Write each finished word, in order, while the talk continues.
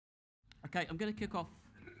Okay, I'm going to kick off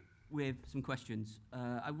with some questions.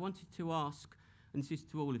 I wanted to ask, and this is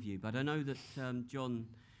to all of you, but I know that, John,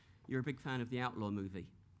 you're a big fan of the Outlaw movie,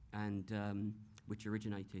 and which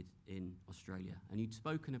originated in Australia. And you'd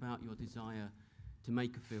spoken about your desire to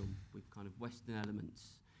make a film with kind of Western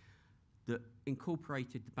elements that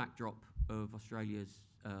incorporated the backdrop of Australia's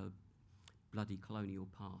bloody colonial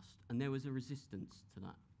past. And there was a resistance to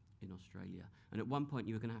that in Australia. And at one point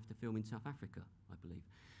you were going to have to film in South Africa, I believe.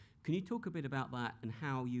 Can you talk a bit about that and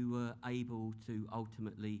how you were able to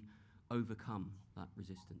ultimately overcome that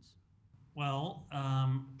resistance? Well,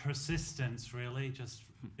 persistence, really, just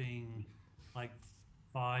being like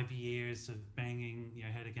 5 years of banging your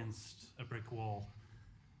head against a brick wall.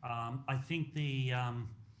 I think the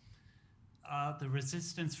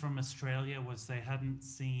resistance from Australia was they hadn't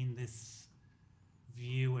seen this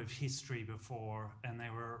view of history before, and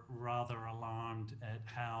they were rather alarmed at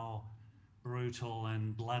how brutal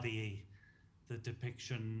and bloody the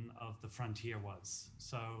depiction of the frontier was.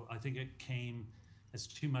 So I think it came as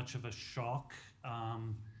too much of a shock,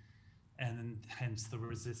 and hence the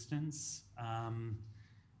resistance,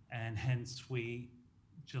 and hence we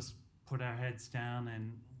just put our heads down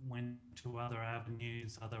and went to other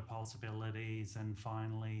avenues, other possibilities, and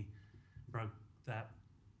finally broke that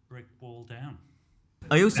brick wall down.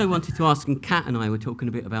 I also wanted to ask, and Kat and I were talking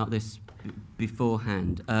a bit about this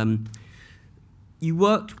beforehand. You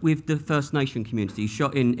worked with the First Nation community. You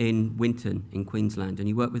shot in Winstone in Queensland, and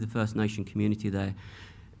you worked with the First Nation community there.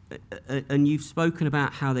 And you've spoken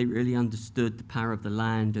about how they really understood the power of the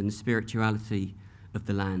land and the spirituality of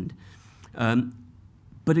the land.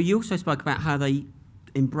 But you also spoke about how they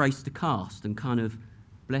embraced the cast and kind of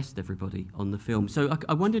blessed everybody on the film. So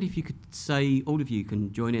I wondered if you could say, all of you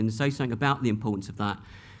can join in and say something about the importance of that,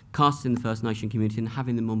 casting the First Nation community and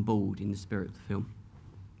having them on board in the spirit of the film.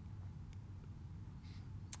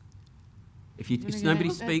 If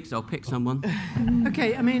nobody speaks, I'll pick someone.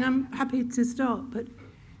 Okay, I mean, I'm happy to start, but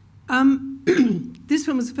this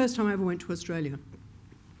film was the first time I ever went to Australia.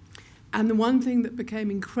 And the one thing that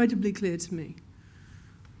became incredibly clear to me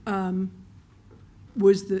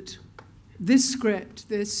was that this script,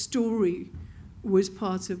 this story, was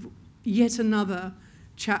part of yet another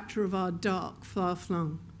chapter of our dark,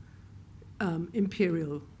 far-flung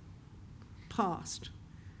imperial past,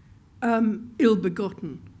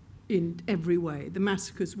 ill-begotten in every way. The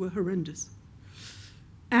massacres were horrendous.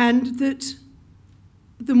 And that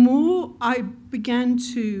the more I began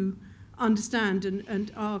to understand,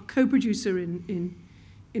 and our co-producer in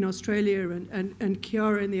Australia and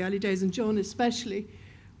Kiara in the early days, and John especially,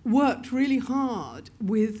 worked really hard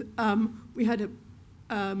with, we had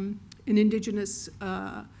an Indigenous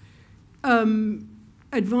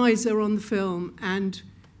advisor on the film, and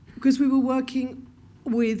because we were working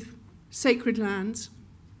with sacred lands,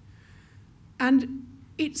 and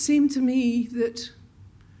it seemed to me that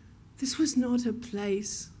this was not a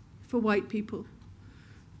place for white people.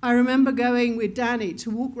 I remember going with Danny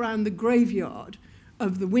to walk around the graveyard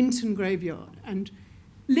of the Winstone graveyard, and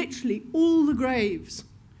literally all the graves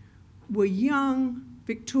were young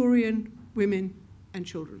Victorian women and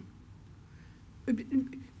children.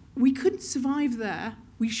 We couldn't survive there.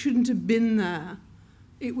 We shouldn't have been there.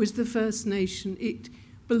 It was the First Nation. It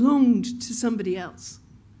belonged to somebody else.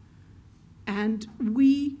 And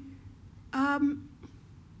we,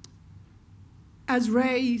 as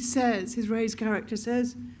Ray says, Ray's character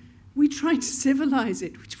says, we tried to civilize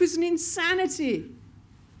it, which was an insanity.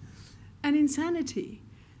 An insanity.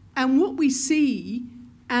 And what we see,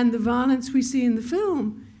 and the violence we see in the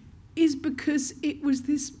film, is because it was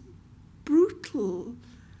this brutal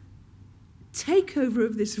takeover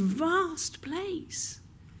of this vast place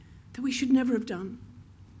that we should never have done.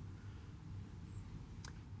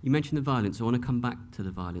 You mentioned the violence. I want to come back to the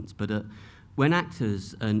violence. But when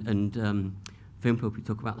actors and film people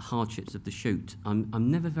talk about the hardships of the shoot, I'm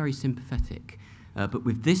never very sympathetic. But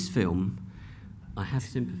with this film, I have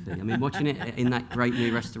sympathy. I mean, watching it in that great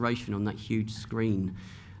new restoration on that huge screen,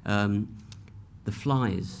 the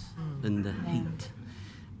flies and the heat.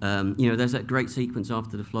 You know, there's that great sequence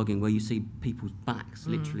after the flogging where you see people's backs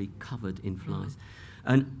literally covered in flies.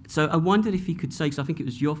 And so I wondered if you could say, because I think it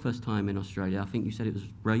was your first time in Australia, I think you said it was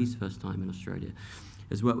Ray's first time in Australia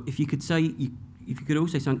as well, if you could say, if you could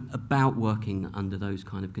also say something about working under those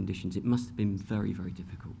kind of conditions. It must have been very, very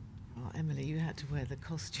difficult. Oh, Emily, you had to wear the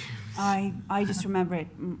costumes. I just remember it,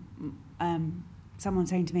 someone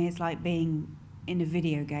saying to me, it's like being in a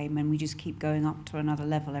video game and we just keep going up to another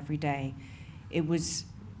level every day. It was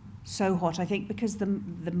so hot, I think, because the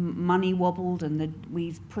money wobbled and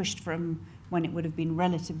we've pushed from when it would have been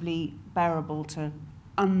relatively bearable to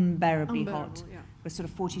unbearably hot. Yeah. was sort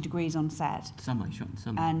of 40 degrees on set. Summer, shot in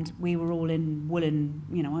summer. And we were all in woolen,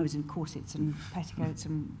 you know, I was in corsets and petticoats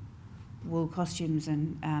and wool costumes,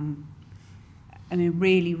 and I mean,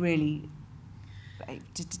 really, it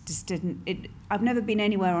just didn't. I've never been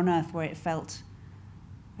anywhere on earth where it felt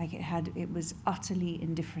like it was utterly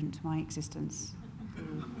indifferent to my existence.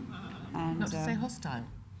 And, not to say hostile.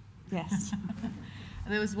 Yes.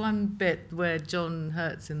 There was one bit where John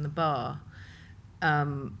Hurt's in the bar,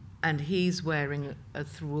 and he's wearing a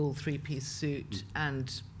wool three-piece suit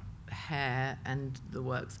and hair and the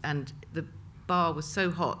works, and the bar was so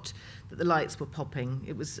hot that the lights were popping.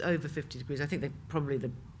 It was over 50 degrees. I think probably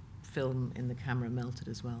the film in the camera melted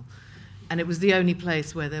as well. And it was the only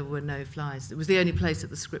place where there were no flies. It was the only place that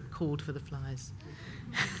the script called for the flies.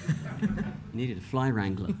 Needed a fly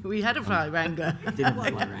wrangler. We had a fly wrangler. Didn't have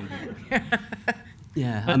a fly wrangler.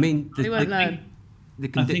 Yeah, I mean... They won't learn.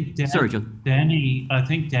 I think sorry, John. I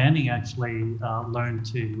think Danny actually learned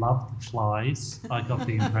to love the flies. I got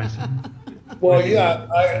the impression. Well, yeah,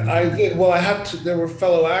 I did. Well, I had to. There were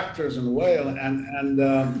fellow actors in a way, and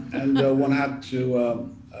one had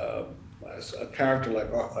to. A character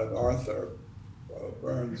like Arthur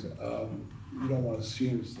Burns, you don't want to see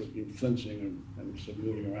him sort of flinching and sort of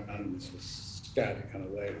moving around in this static kind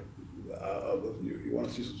of way. You want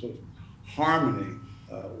to see some sort of harmony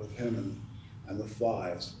with him and the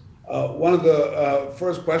flies. One of the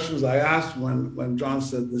first questions I asked when John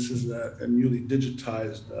said this is a newly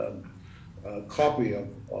digitized copy of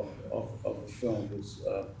the film was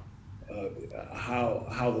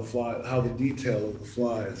how the detail of the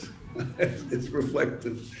flies is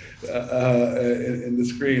reflected in the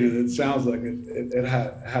screen, and it sounds like it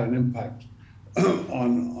had an impact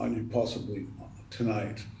on you possibly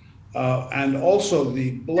tonight. And also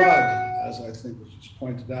the blood, as I think was just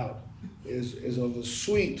pointed out, is of a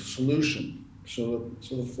sweet solution, so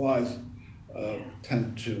the flies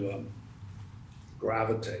tend to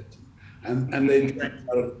gravitate, and they drink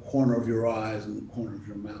out of the corner of your eyes and the corner of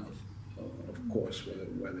your mouth, of course,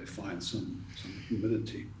 where they find some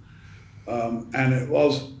humidity. And it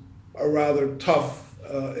was a rather tough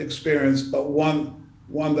experience, but one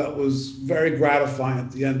that was very gratifying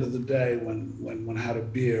at the end of the day when one had a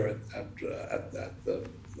beer at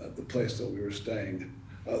the place that we were staying.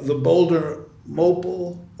 The Boulder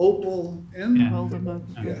Opal Inn? Yeah. Boulder Opal.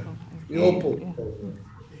 Yeah. The Opal. Yeah.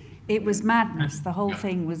 It was madness. The whole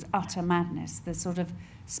thing was utter madness. The sort of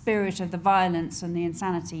spirit of the violence and the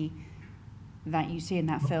insanity that you see in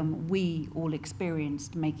that film, we all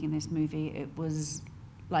experienced making this movie. It was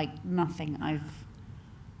like nothing I've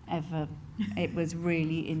ever. It was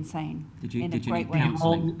really insane. Did you need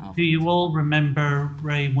counselling afterwards? Do you all remember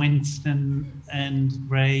Ray Winstone and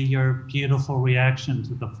Ray, your beautiful reaction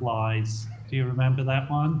to the flies? Do you remember that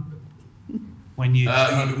one? When you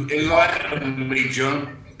enlighten me,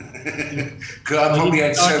 John. Because I probably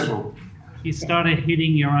had several. You started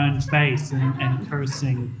hitting your own face and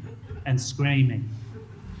cursing and screaming.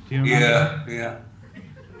 Do you remember? Yeah.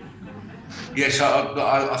 Yes,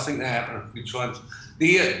 I think that happened a few times.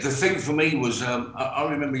 The thing for me was, I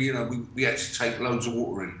remember, we had to take loads of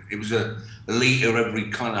water in. It was a litre every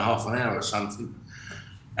kind of half an hour or something.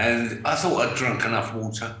 And I thought I'd drunk enough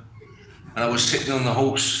water. And I was sitting on the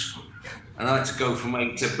horse, and I had to go from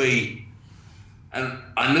A to B. And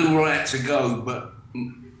I knew where I had to go, but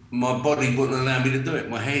my body wouldn't allow me to do it.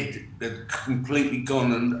 My head had completely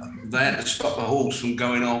gone, and they had to stop the horse from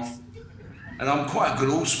going off. And I'm quite a good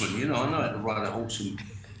horseman, I know how to ride a horse. And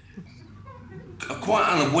I'm quite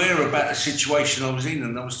unaware about the situation I was in,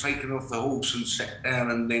 and I was taken off the horse and sat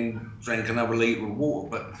down and then drank another litre of water.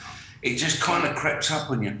 But it just kind of crept up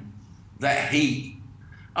on you, that heat.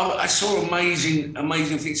 I saw amazing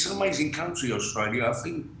things. It's an amazing country, Australia. I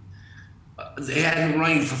think it hadn't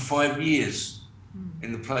rained for 5 years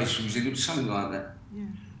in the place we was in. It was something like that. Yeah.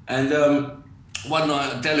 And one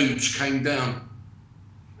night a deluge came down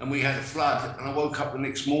and we had a flood, and I woke up the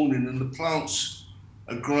next morning and the plants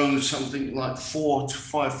had grown something like 4 to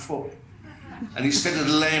 5 foot. And instead of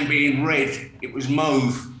the land being red, it was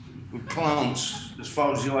mauve with plants as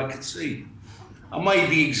far as the eye could see. I may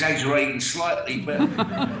be exaggerating slightly, but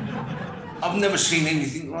I've never seen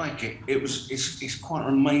anything like it. It's quite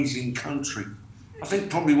an amazing country. I think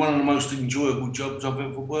probably one of the most enjoyable jobs I've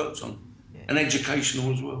ever worked on, and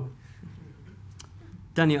educational as well.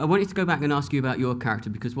 Danny, I wanted to go back and ask you about your character,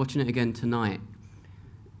 because watching it again tonight,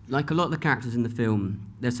 like a lot of the characters in the film,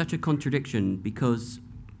 there's such a contradiction, because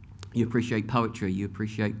you appreciate poetry, you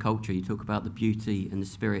appreciate culture, you talk about the beauty and the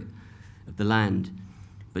spirit of the land,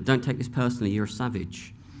 but don't take this personally, you're a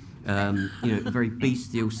savage. A very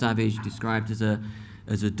bestial savage, described as a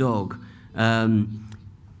dog.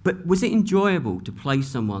 But was it enjoyable to play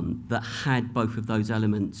someone that had both of those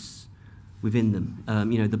elements within them?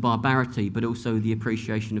 You know, the barbarity, but also the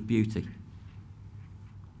appreciation of beauty.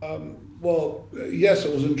 Well, yes,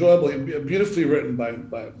 it was enjoyable. Beautifully written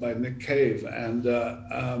by Nick Cave, and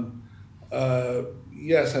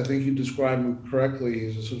yes, I think you described him correctly.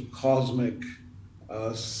 He's a sort of cosmic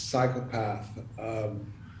psychopath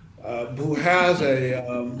who has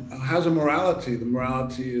a morality. The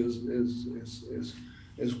morality is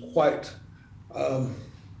quite,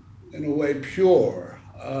 in a way, pure.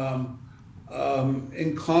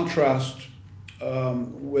 In contrast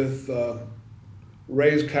with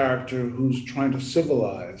Ray's character, who's trying to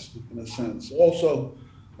civilize, in a sense. Also,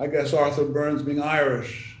 I guess Arthur Burns being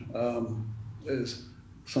Irish is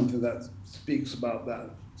something that speaks about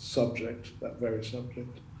that subject, that very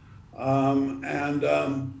subject.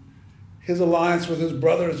 His alliance with his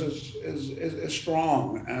brothers is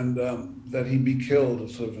strong, and that he be killed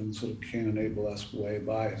sort of in sort of Cain and Abel-esque way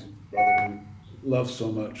by his brother who loves so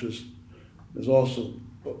much is also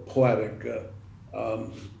poetic.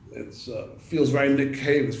 It feels very Nick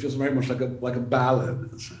Cave. It feels very much like a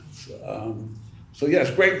ballad in a sense. So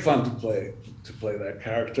yes, great fun to play that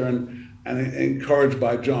character, and encouraged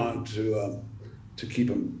by John to keep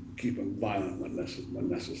him violent when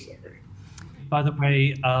necessary. By the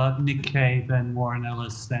way, Nick Cave and Warren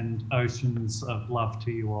Ellis send oceans of love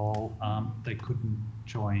to you all. They couldn't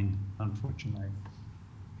join, unfortunately.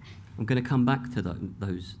 I'm going to come back to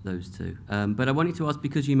those two. But I wanted to ask,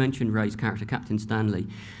 because you mentioned Ray's character, Captain Stanley.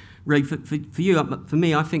 Ray, for you, for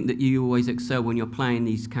me, I think that you always excel when you're playing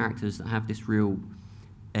these characters that have this real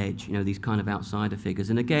edge, you know, these kind of outsider figures.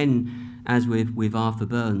 And again, as with Arthur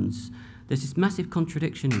Burns, there's this massive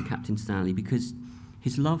contradiction in Captain Stanley, because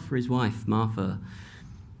his love for his wife, Martha,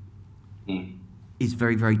 is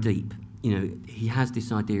very, very deep. You know, he has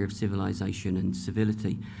this idea of civilization and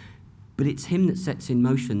civility. But it's him that sets in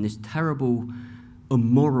motion this terrible,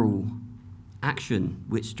 immoral action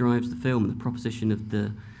which drives the film, the proposition of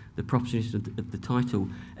the proposition of the title.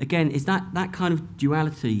 Again, is that kind of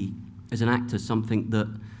duality as an actor something that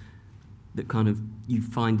kind of you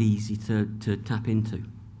find easy to tap into?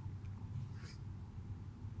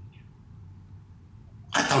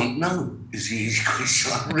 I don't know is the easy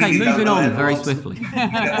question. I Okay, really moving don't know on very how to answer swiftly.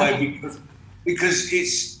 that way, because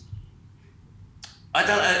it's,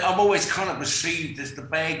 I'm always kind of perceived as the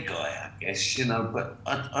bad guy, I guess, you know, but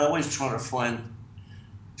I always try to find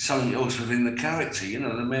something else within the character. You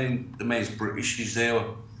know, the man's British, he's there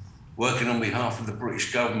working on behalf of the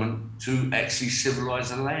British government to actually civilise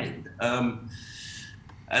the land.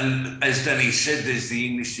 And as Danny said, there's the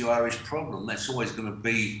English to Irish problem. That's always going to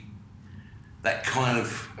be that kind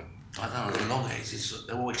of, I don't know, the logheads,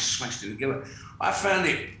 they're always smashed together. I found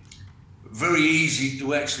it very easy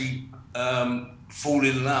to actually fall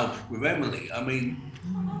in love with Emily. I mean,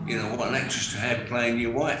 you know, what an actress to have playing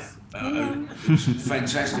your wife. It's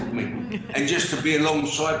fantastic to me. And just to be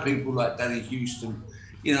alongside people like Danny Huston,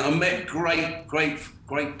 you know, I met great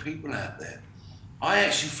people out there. I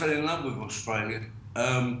actually fell in love with Australia.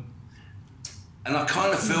 And I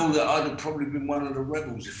kind of feel that I'd have probably been one of the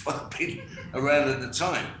rebels if I'd been around at the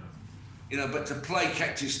time. You know, but to play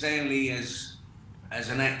Captain Stanley as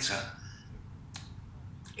an actor,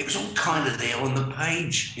 it was all kind of there on the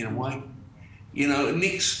page in a way. You know,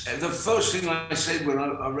 the first thing I said when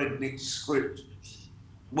I read Nick's script,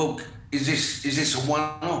 well, is this a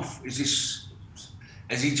one-off?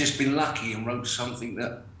 Has he just been lucky and wrote something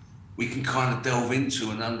that we can kind of delve into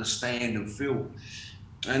and understand and feel?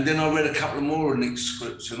 And then I read a couple of more of Nick's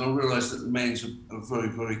scripts, and I realised that the man's a very,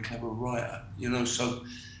 very clever writer. You know, so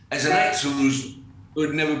as an actor who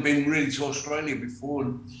had never been really to Australia before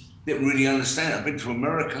and didn't really understand it, I've been to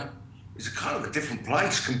America. It's a kind of a different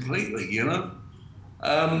place completely, you know.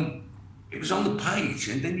 It was on the page,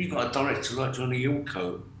 and then you've got a director like Johnny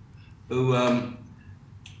Hillcoat who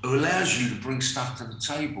allows you to bring stuff to the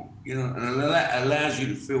table, you know, and allows you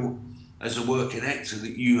to feel as a working actor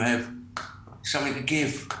that you have something to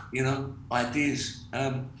give, you know, ideas.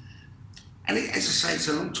 And as I say, it's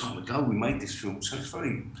a long time ago we made this film, so it's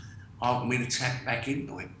very hard for me to tap back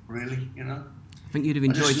into it, really, you know. I think you'd have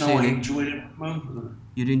enjoyed seeing it. Enjoyed it.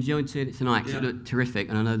 You'd enjoyed seeing it tonight, because Yeah. it looked terrific,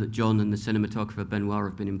 and I know that John and the cinematographer Benoit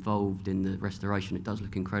have been involved in the restoration. It does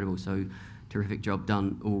look incredible, so terrific job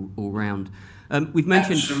done all round. We've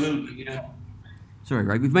mentioned... Absolutely, yeah. Sorry,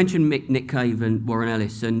 Ray. We've mentioned Nick Cave and Warren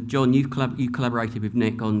Ellis, and John, you collaborated with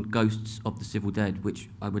Nick on Ghosts of the Civil Dead, which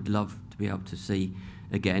I would love to be able to see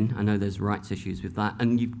again. I know there's rights issues with that,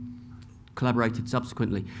 and you've collaborated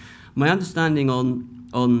subsequently. My understanding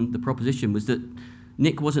on the proposition was that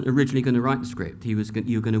Nick wasn't originally going to write the script. You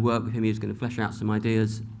were going to work with him. He was going to flesh out some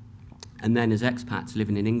ideas. And then as expats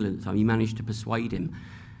living in England at the time, you managed to persuade him.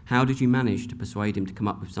 How did you manage to persuade him to come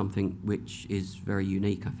up with something which is very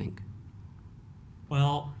unique, I think?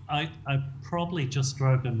 Well, I probably just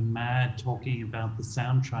drove him mad talking about the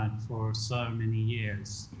soundtrack for so many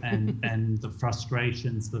years and the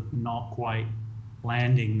frustrations of not quite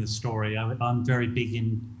landing the story. I'm very big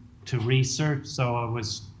into research, so I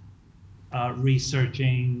was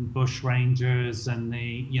researching bushrangers and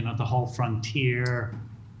the whole frontier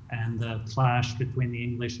and the clash between the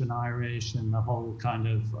English and Irish and the whole kind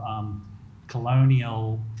of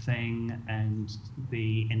colonial thing and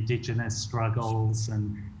the indigenous struggles.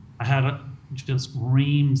 And I had just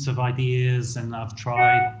reams of ideas, and I've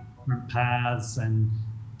tried different paths and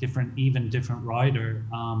different writer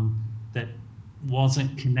that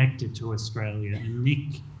wasn't connected to Australia. And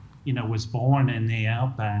Nick, was born in the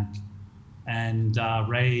outback and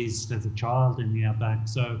raised as a child in the outback.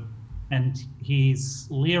 And his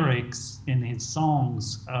lyrics in his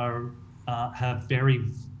songs have very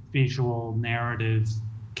visual narrative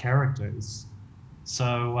characters.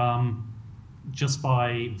 So just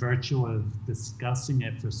by virtue of discussing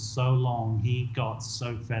it for so long, he got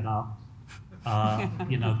so fed up.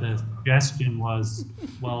 The suggestion was,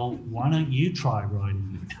 well, why don't you try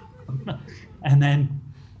writing it?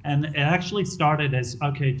 and it actually started as,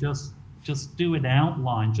 okay, just do an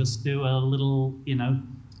outline, just do a little,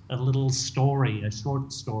 a little story, a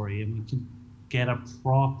short story, and we can get a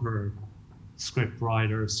proper script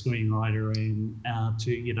writer, screenwriter in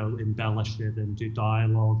to embellish it and do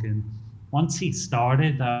dialogue. And once he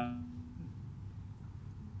started,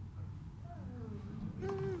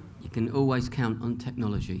 you can always count on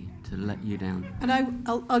technology to let you down. And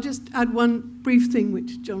I'll just add one brief thing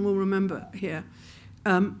which John will remember here,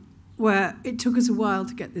 where it took us a while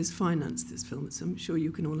to get this financed, this film, as I'm sure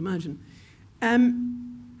you can all imagine.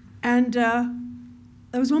 And there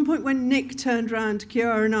was one point when Nick turned around to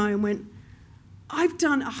Kiara and I and went, I've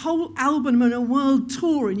done a whole album and a world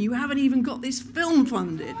tour and you haven't even got this film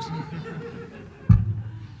funded.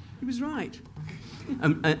 He was right.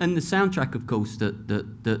 And the soundtrack, of course,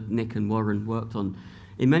 that Nick and Warren worked on,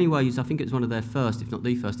 in many ways, I think it's one of their first, if not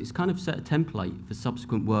the first. It's kind of set a template for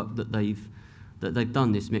subsequent work that they've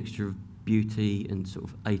done. This mixture of beauty and sort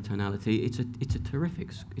of atonality. It's a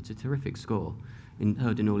terrific score,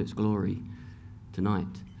 heard in all its glory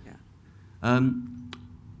tonight. Yeah.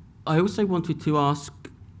 I also wanted to ask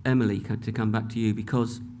Emily to come back to you,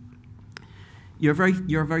 because you're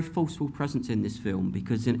a very forceful presence in this film,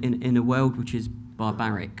 because in a world which is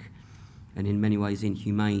barbaric and in many ways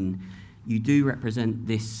inhumane, you do represent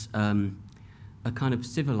this a kind of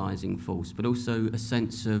civilizing force, but also a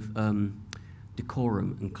sense of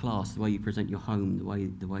decorum and class, the way you present your home,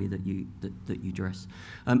 the way that you dress.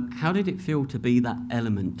 How did it feel to be that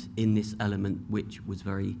element in this element, which was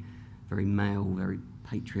very, very male, very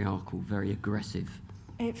patriarchal, very aggressive?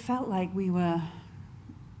 It felt like we were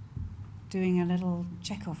doing a little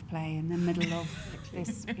Chekhov play in the middle of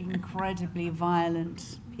this incredibly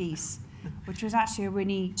violent piece, which was actually a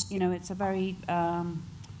really, it's a very,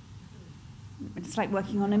 it's like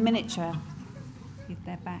working on a miniature with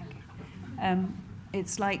their back.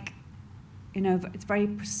 It's like, it's very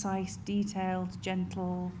precise, detailed,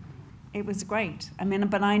 gentle. It was great. I mean,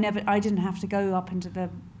 but I didn't have to go up into the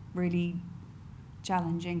really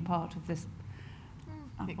challenging part of this.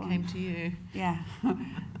 It came to you. Yeah.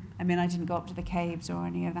 I mean, I didn't go up to the caves or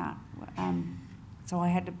any of that. So I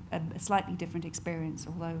had a slightly different experience,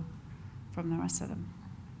 although from the rest of them,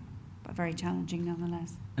 but very challenging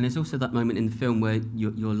nonetheless. And there's also that moment in the film where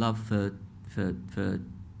your love for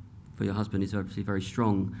your husband is obviously very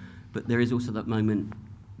strong, but there is also that moment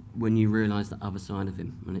when you realise the other side of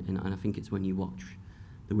him, and I think it's when you watch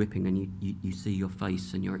the whipping and you see your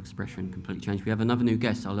face and your expression completely change. We have another new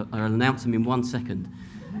guest. I'll announce him in 1 second.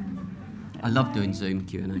 I love doing Zoom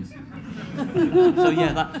Q&As. So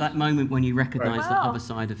yeah, that moment when you recognise the other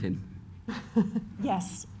side of him.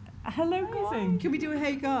 Yes. Hello, guy. Can we do a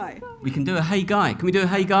hey guy? We can do a hey guy. Can we do a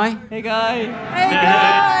hey guy? Hey, guy. Hey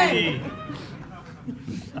guy!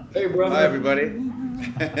 Hey, brother. Hi, everybody.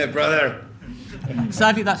 Brother.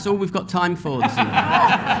 Sadly, that's all we've got time for this evening.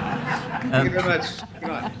 Thank you very much.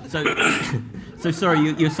 Come on. So sorry,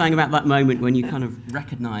 you were saying about that moment when you kind of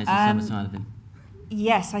recognise this other side of him.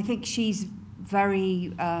 Yes, I think she's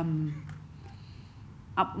very. I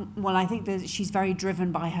think that she's very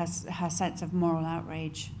driven by her sense of moral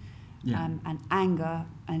outrage, and anger,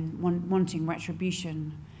 and wanting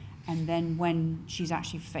retribution. And then when she's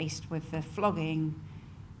actually faced with the flogging,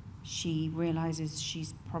 she realises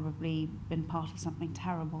she's probably been part of something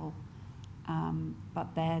terrible,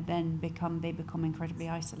 but they become incredibly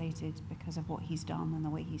isolated because of what he's done and the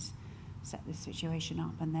way he's set this situation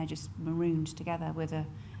up, and they're just marooned together with a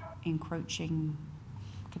encroaching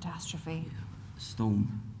catastrophe. Yeah.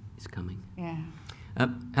 Storm is coming. Yeah.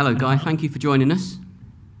 Hello, Guy. Thank you for joining us.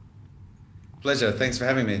 Pleasure. Thanks for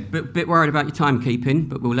having me. Bit worried about your timekeeping,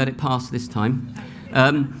 but we'll let it pass this time.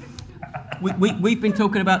 We've been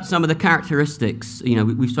talking about some of the characteristics. You know,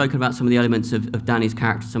 we've spoken about some of the elements of Danny's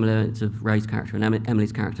character, some of the elements of Ray's character and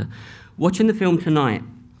Emily's character. Watching the film tonight,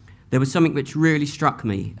 there was something which really struck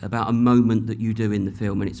me about a moment that you do in the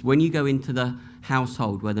film, and it's when you go into the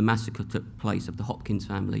household where the massacre took place of the Hopkins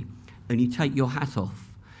family, and you take your hat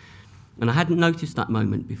off. And I hadn't noticed that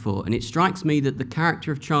moment before, and it strikes me that the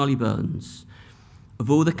character of Charlie Burns, of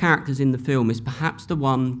all the characters in the film, is perhaps the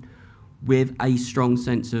one with a strong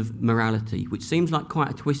sense of morality, which seems like quite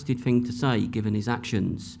a twisted thing to say given his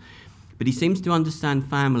actions. But he seems to understand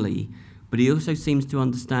family, but he also seems to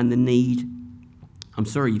understand the need. I'm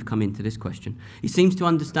sorry you've come into this question. He seems to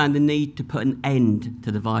understand the need to put an end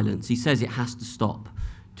to the violence. He says it has to stop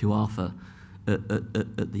to Arthur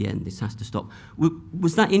at the end. This has to stop.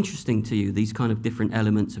 Was that interesting to you, these kind of different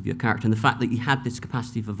elements of your character, and the fact that you had this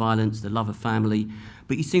capacity for violence, the love of family,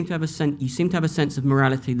 but you seem to have a sense of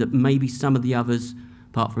morality that maybe some of the others,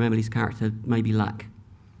 apart from Emily's character, maybe lack?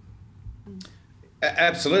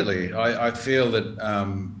 Absolutely. I feel that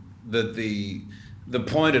that the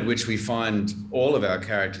point at which we find all of our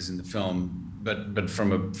characters in the film, but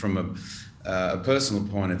from a personal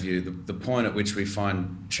point of view, the point at which we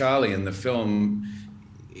find Charlie in the film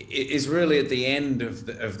is really at the end of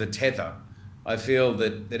the tether. I feel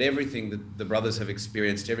that everything that the brothers have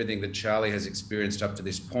experienced, everything that Charlie has experienced up to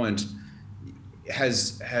this point,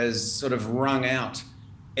 has sort of wrung out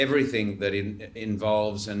everything that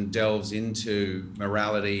involves and delves into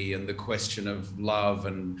morality and the question of love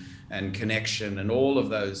and connection and all of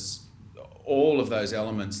those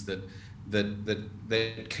elements that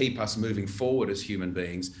keep us moving forward as human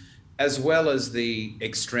beings, as well as the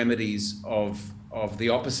extremities of the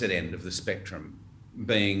opposite end of the spectrum,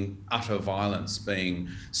 being utter violence, being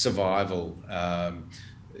survival,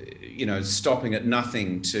 stopping at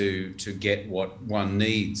nothing to get what one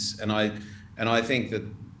needs. And I think that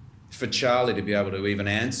for Charlie to be able to even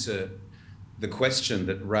answer the question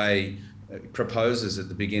that Ray proposes at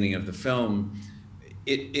the beginning of the film,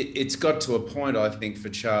 it's got to a point, I think, for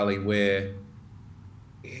Charlie where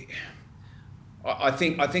I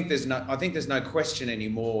think there's no question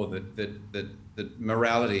anymore that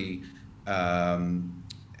morality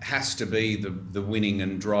has to be the winning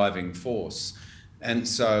and driving force. And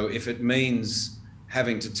so if it means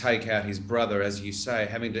having to take out his brother, as you say,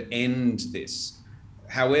 having to end this,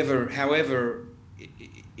 however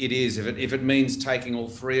it is, if it means taking all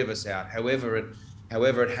three of us out, however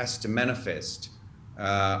it has to manifest,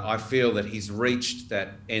 I feel that he's reached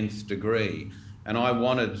that nth degree. And I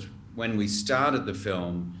wanted, when we started the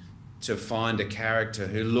film, to find a character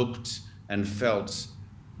who looked and felt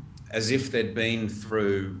as if they'd been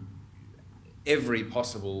through every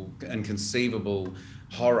possible and conceivable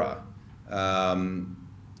horror, that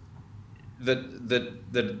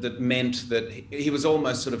meant that he was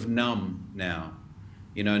almost sort of numb now,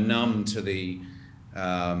 numb to the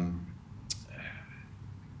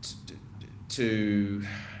to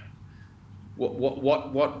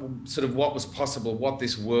what was possible, what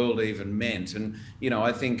this world even meant. And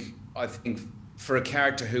I think for a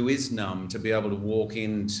character who is numb to be able to walk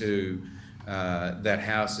into that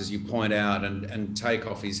house, as you point out, and take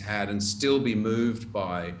off his hat and still be moved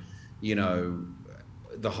by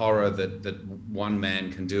the horror that one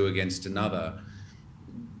man can do against another,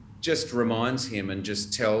 just reminds him and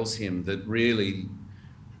just tells him that really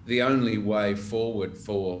the only way forward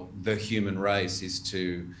for the human race is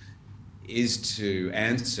to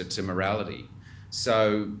answer to morality.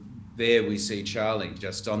 So there we see Charlie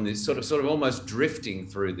just on this sort of almost drifting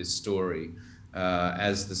through this story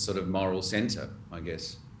as the sort of moral centre, I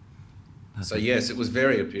guess. So yes, it was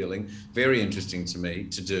very appealing, very interesting to me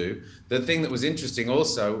to do. The thing that was interesting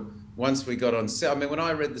also, once we got on set, I mean, when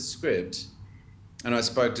I read the script and I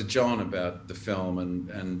spoke to John about the film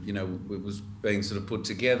and it was being sort of put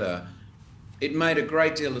together, it made a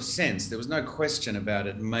great deal of sense. There was no question about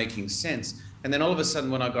it making sense. And then all of a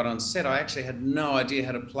sudden when I got on set, I actually had no idea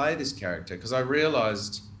how to play this character, because I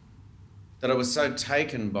realised that I was so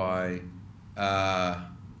taken by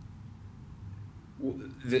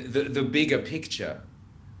the bigger picture.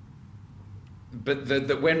 But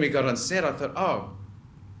that when we got on set, I thought, oh,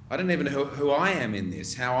 I don't even know who I am in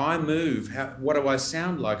this, how I move, what do I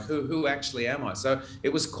sound like, who actually am I? So it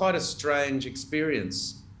was quite a strange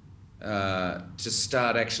experience to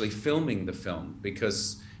start actually filming the film,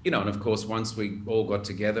 because, you know, and of course once we all got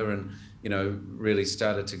together and, you know, really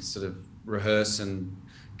started to sort of rehearse and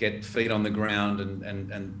get feet on the ground,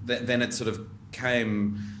 and then it sort of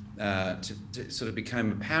came sort of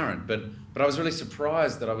became apparent. But I was really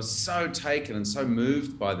surprised that I was so taken and so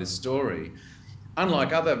moved by this story.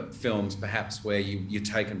 Unlike other films, perhaps, where you're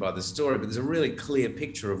taken by the story, but there's a really clear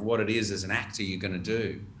picture of what it is as an actor you're going to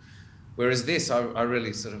do. Whereas this, I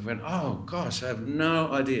really sort of went, oh gosh, I have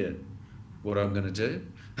no idea what I'm going to do.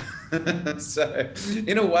 So,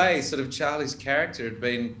 in a way, sort of Charlie's character had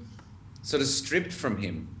been sort of stripped from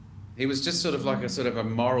him. He was just sort of like a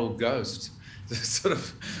moral ghost, sort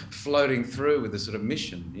of floating through with a sort of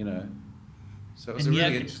mission, you know. So it was a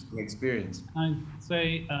really interesting experience. I'd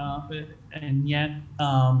say, and it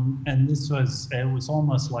was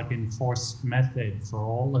almost like enforced method for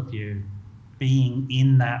all of you, being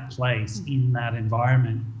in that place, in that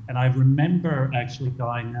environment. And I remember actually,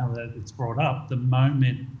 Guy, now that it's brought up, the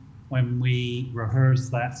moment when we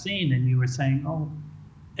rehearsed that scene and you were saying, oh,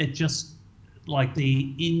 it just, like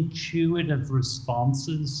the intuitive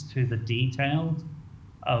responses to the detail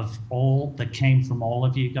of all that came from all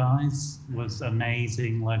of you guys was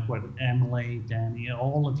amazing. Like what Emily, Danny,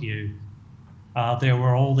 all of you, there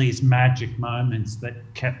were all these magic moments that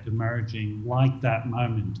kept emerging, like that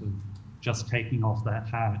moment of just taking off that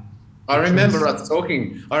hat. I remember us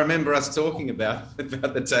talking about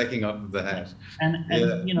the taking off of the hat.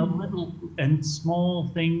 And you know, little and small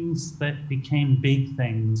things that became big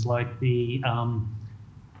things, like the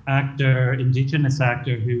Indigenous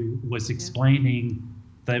actor who was explaining,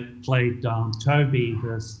 that played Toby,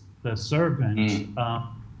 the servant,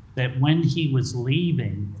 that when he was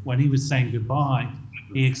leaving, when he was saying goodbye,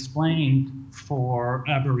 he explained for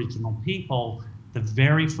Aboriginal people, the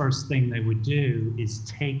very first thing they would do is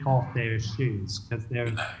take off their shoes, because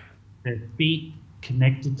their feet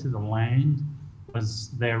connected to the land was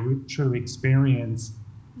their true experience.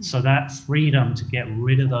 So that freedom to get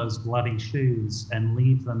rid of those bloody shoes and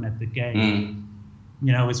leave them at the gate,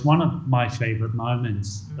 you know, is one of my favorite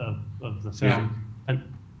moments of the film. But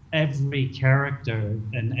every character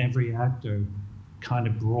and every actor kind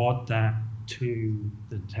of brought that to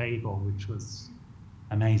the table, which was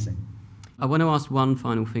amazing. I want to ask one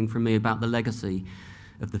final thing from me about the legacy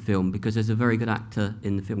of the film, because there's a very good actor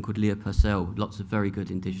in the film called Leah Purcell, lots of very good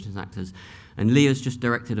Indigenous actors. And Leah's just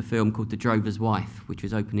directed a film called The Drover's Wife, which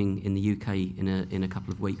is opening in the UK in a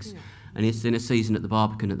couple of weeks. And it's in a season at the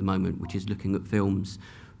Barbican at the moment, which is looking at films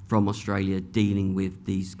from Australia dealing with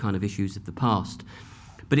these kind of issues of the past.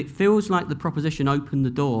 But it feels like the proposition opened the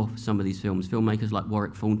door for some of these films. Filmmakers like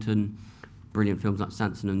Warwick Thornton, brilliant films like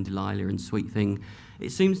Sanson and Delilah and Sweet Thing.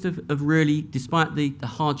 It seems to have really, despite the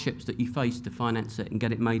hardships that you faced to finance it and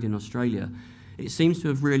get it made in Australia, it seems to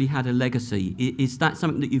have really had a legacy. Is that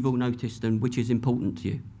something that you've all noticed and which is important to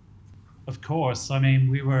you? Of course. I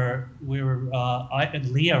mean, Leah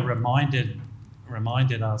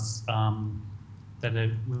reminded us that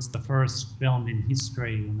it was the first film in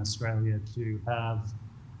history in Australia to have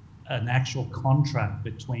an actual contract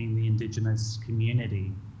between the Indigenous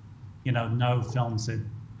community. You know, no films had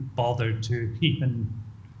bothered to even,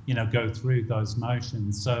 you know, go through those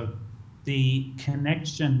motions. So the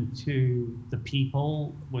connection to the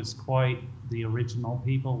people was the original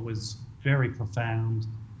people was very profound.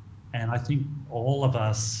 And I think all of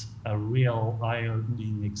us, a real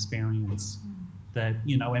eye-opening experience that,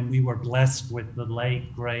 you know, and we were blessed with the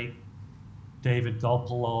late, great David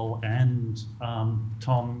Gulpilil and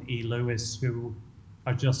Tom E. Lewis, who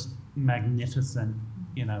are just magnificent,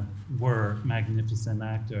 you know, were magnificent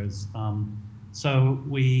actors. So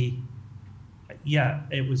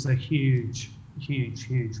it was a huge, huge,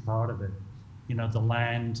 huge part of it, you know, the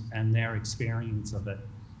land and their experience of it.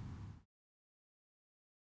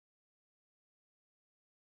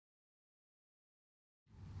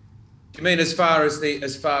 You mean as far as the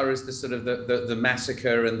sort of the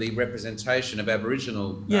massacre and the representation of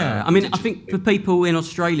Aboriginal? Yeah, I mean, I think for people in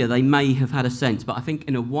Australia, they may have had a sense, but I think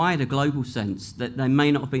in a wider global sense, that there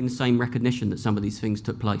may not have been the same recognition that some of these things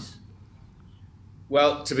took place.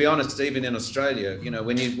 Well, to be honest, even in Australia, you know,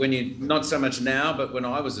 when you not so much now, but when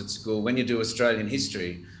I was at school, when you do Australian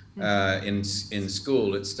history in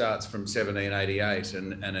school, it starts from 1788,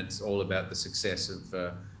 and it's all about the success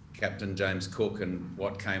of Captain James Cook and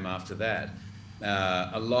what came after that.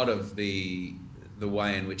 A lot of the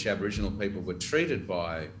way in which Aboriginal people were treated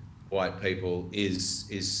by white people is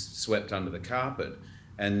swept under the carpet.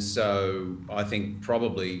 And so I think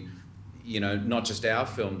probably, you know, not just our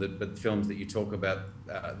film, but films that you talk about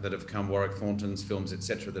that have come, Warwick Thornton's films,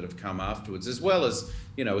 etc., that have come afterwards, as well as,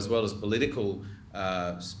 you know, as well as political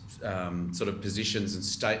sort of positions and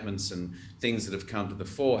statements and things that have come to the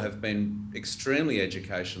fore, have been extremely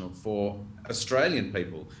educational for Australian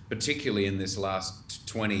people, particularly in this last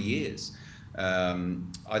 20 years.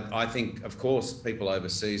 I think, of course, people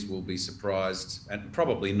overseas will be surprised, and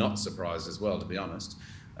probably not surprised as well, to be honest,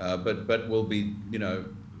 but will be, you know,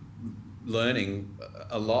 learning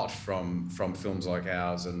a lot from films like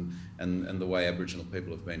ours and the way Aboriginal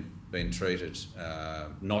people have been treated,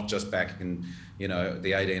 not just back in, you know,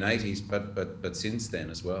 the 1880s, but since then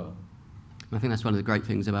as well. I think that's one of the great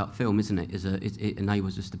things about film, isn't it? It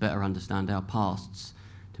enables us to better understand our pasts,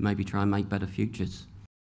 to maybe try and make better futures.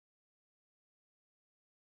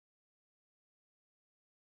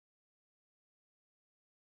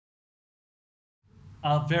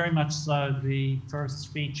 Very much so. The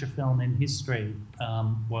first feature film in history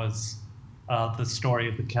was the story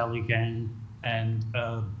of the Kelly Gang, and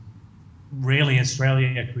really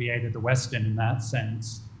Australia created the Western in that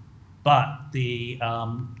sense. But the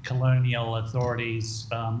colonial authorities,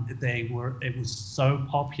 it was so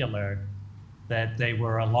popular that they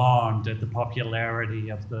were alarmed at the popularity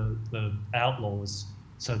of the outlaws,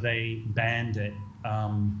 so they banned it.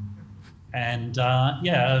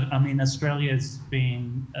 Yeah, I mean, Australia's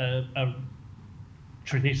been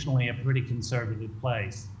traditionally a pretty conservative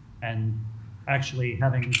place, and actually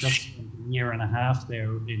having just spent a year and a half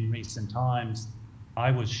there in recent times, I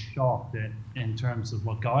was shocked at, in terms of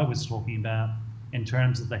what Guy was talking about, in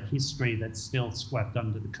terms of the history that's still swept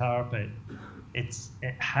under the carpet. It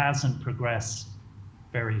hasn't progressed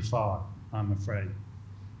very far, I'm afraid.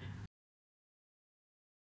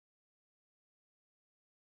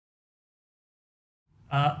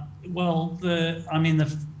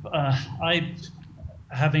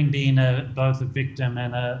 Having been both a victim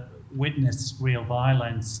and a witness real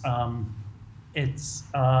violence, it's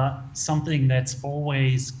something that's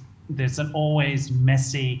there's an always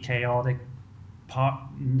messy, chaotic part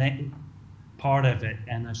of it,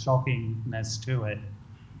 and a shockingness to it.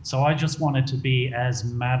 So I just wanted to be as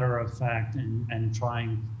matter of fact and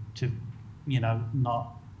trying to, you know,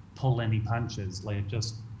 not pull any punches, like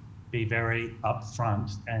just be very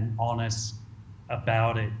upfront and honest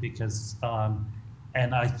about it, because,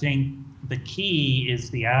 and I think the key is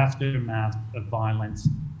the aftermath of violence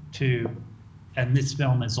too, and this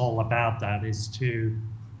film is all about that, is to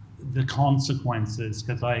the consequences,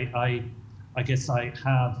 because I guess I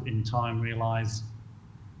have in time realized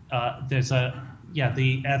there's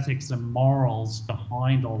the ethics and morals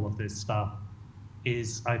behind all of this stuff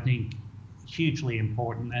is, I think, hugely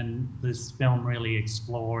important, and this film really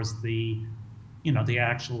explores the, you know, the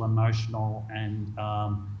actual emotional and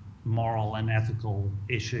moral and ethical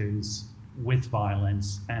issues with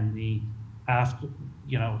violence, and the after,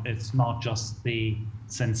 you know, it's not just the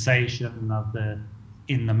sensation of the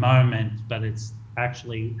in the moment, but it's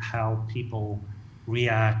actually how people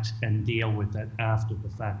react and deal with it after the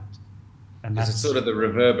fact. And that's sort of the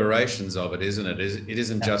reverberations of it, isn't it? It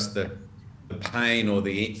isn't just the pain or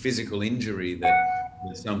the physical injury that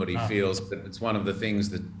somebody feels, but it's one of the things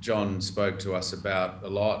that John spoke to us about a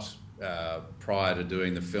lot prior to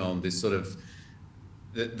doing the film, this sort of,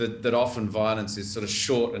 that often violence is sort of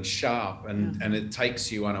short and sharp, and it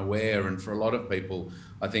takes you unaware, and for a lot of people,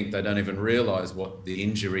 I think they don't even realise what the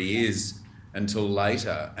injury is until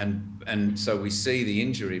later, and so we see the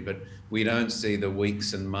injury, but we don't see the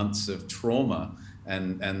weeks and months of trauma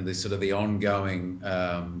and the sort of the ongoing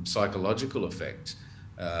psychological effect,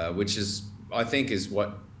 which is, I think, is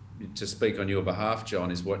what, to speak on your behalf,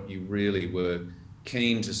 John, is what you really were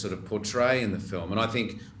keen to sort of portray in the film. And I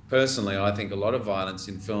think, personally, I think a lot of violence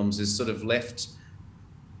in films is sort of left,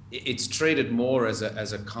 it's treated more as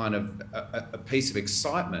a kind of a piece of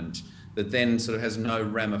excitement that then sort of has no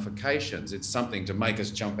ramifications. It's something to make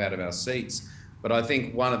us jump out of our seats. But I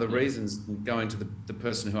think one of the reasons, going to the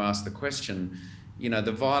person who asked the question, you know,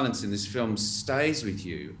 the violence in this film stays with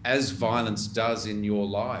you, as violence does in your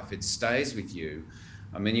life. It stays with you.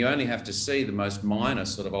 I mean, you only have to see the most minor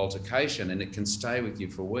sort of altercation and it can stay with you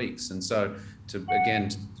for weeks. And so,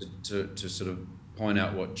 to sort of point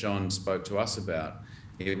out what John spoke to us about,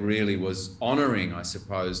 it really was honouring, I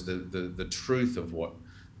suppose, the truth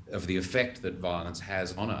of the effect that violence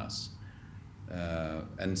has on us.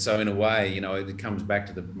 And so, in a way, you know, it comes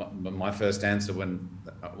back to my first answer when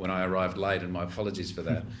I arrived late, and my apologies for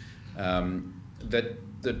that.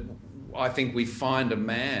 That I think we find a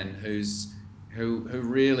man who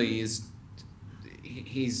really is,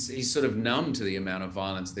 he's sort of numb to the amount of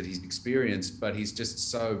violence that he's experienced, but he's just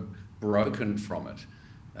so broken from it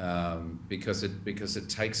because it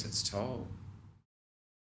takes its toll.